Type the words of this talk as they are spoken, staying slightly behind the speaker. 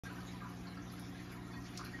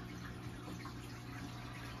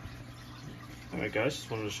Alright guys, just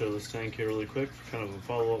wanted to show this tank here really quick, kind of a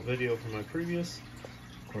follow-up video from my previous.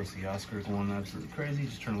 Of course the Oscar's going absolutely crazy.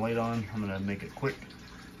 Just turn the light on. I'm going to make it quick.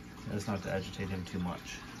 That's not to agitate him too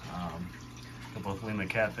much. Both Lima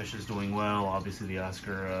Catfish is doing well. Obviously the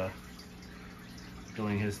Oscar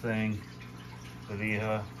doing his thing. The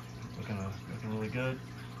Vija looking really good.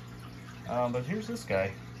 But here's this guy.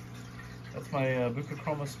 That's my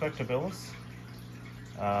buccochromis spectabilis.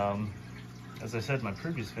 As I said in my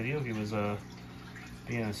previous video, he was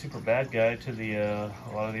being a super bad guy to a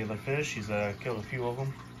lot of the other fish. He's killed a few of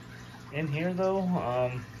them. In here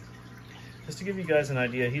though, just to give you guys an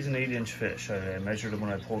idea, he's an 8-inch fish. I measured him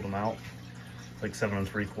when I pulled him out, like 7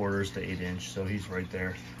 3/4 to 8 inch. So he's right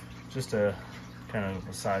there. Just a kind of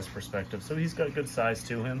a size perspective. So he's got good size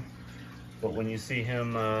to him. But when you see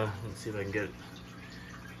him, let's see if I can get,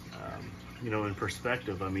 you know, in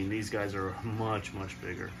perspective. I mean, these guys are much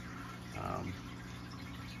bigger.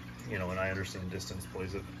 You know, and I understand distance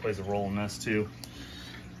plays a role in this too.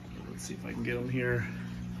 Let's see if I can get him here.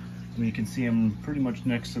 I mean, you can see him pretty much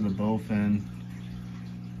next to the bowfin.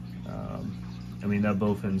 I mean, that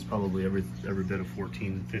bowfin is probably every bit of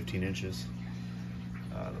 14-15 inches.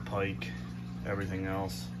 The pike, everything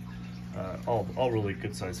else, all really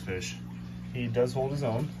good sized fish. He does hold his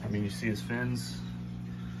own. I mean, you see his fins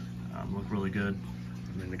look really good.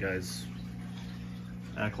 I mean, the guy's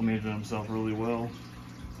acclimated himself really well.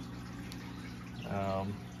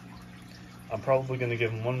 I'm probably going to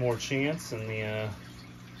give him one more chance in the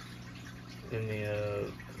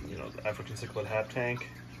you know, the African cichlid half tank,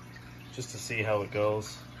 just to see how it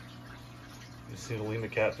goes. You see the Lima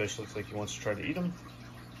catfish looks like he wants to try to eat him.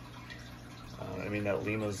 I mean, that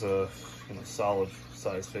Lima's a, you know, solid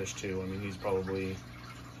size fish too. I mean, he's probably,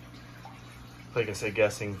 like I said,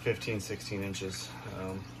 guessing 15-16 inches,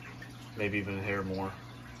 maybe even a hair more.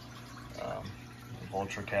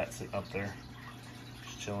 Vulture cat sitting up there,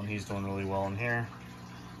 just chilling. He's doing really well in here.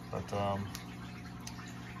 But I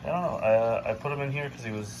don't know. I put him in here because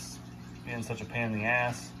he was being such a pain in the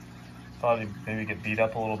ass. Thought he'd maybe get beat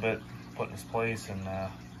up a little bit, put in his place, and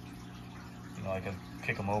you know, I could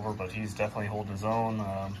kick him over. But he's definitely holding his own.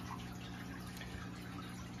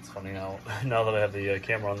 It's funny now that I have the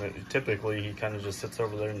camera on. Typically, he kind of just sits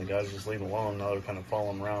over there, and the guys just leave him alone. Now they're kind of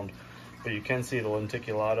following around. But you can see the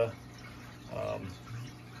lenticulata.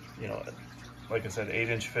 You know, like I said,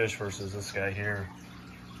 8-inch fish versus this guy here,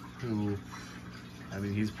 who, I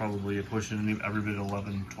mean, he's probably pushing every bit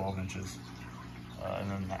 11-12 inches.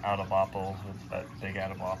 And then the Adabapo, that big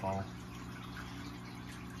Adabapo,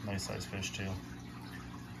 nice size fish too.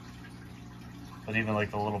 But even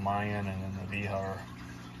like the little Mayan and then the Vihar,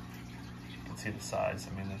 you can see the size.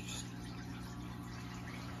 I mean,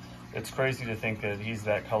 it's crazy to think that he's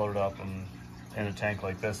that colored up and in a tank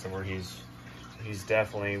like this, where he's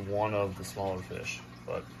definitely one of the smaller fish.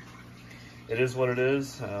 But it is what it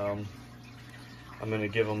is. I'm gonna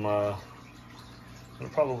give him I'm gonna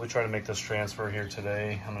probably try to make this transfer here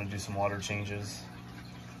today. I'm gonna do some water changes.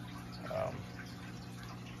 I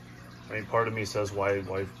mean, part of me says why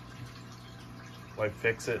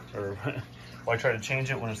fix it, or why try to change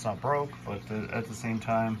it when it's not broke? But at the same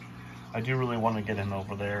time, I do really want to get him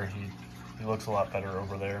over there. He looks a lot better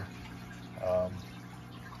over there.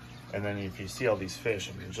 And then if you see all these fish,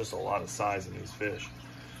 I mean, there's just a lot of size in these fish.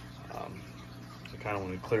 I kind of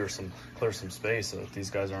want to clear some space so that these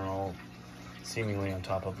guys aren't all seemingly on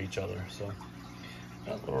top of each other. So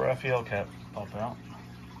that little Raphael cat pop out.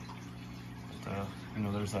 But, you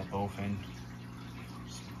know, there's that bowfin,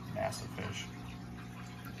 massive fish.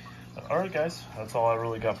 All right, guys, that's all I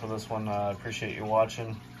really got for this one. I appreciate you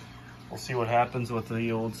watching. We'll see what happens with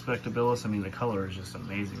the old spectabilis. I mean, the color is just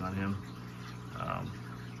amazing on him.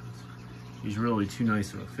 He's really too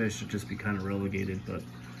nice of a fish to just be kind of relegated, but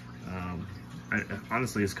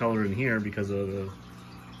honestly, his color in here, because of a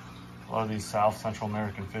lot of these South Central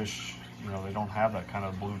American fish, you know, they don't have that kind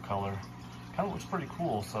of blue color. Kind of looks pretty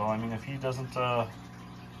cool. So I mean, if he doesn't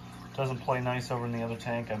play nice over in the other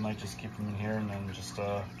tank, I might just keep him in here and then just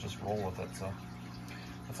roll with it. So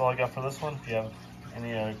that's all I got for this one. If you have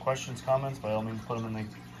any questions, comments, by all means put them in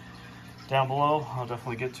down below. I'll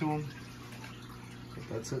definitely get to them. But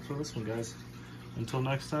that's it for this one, guys. Until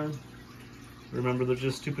next time, remember, they're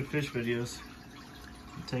just stupid fish videos.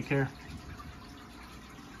 Take care.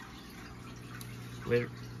 Later.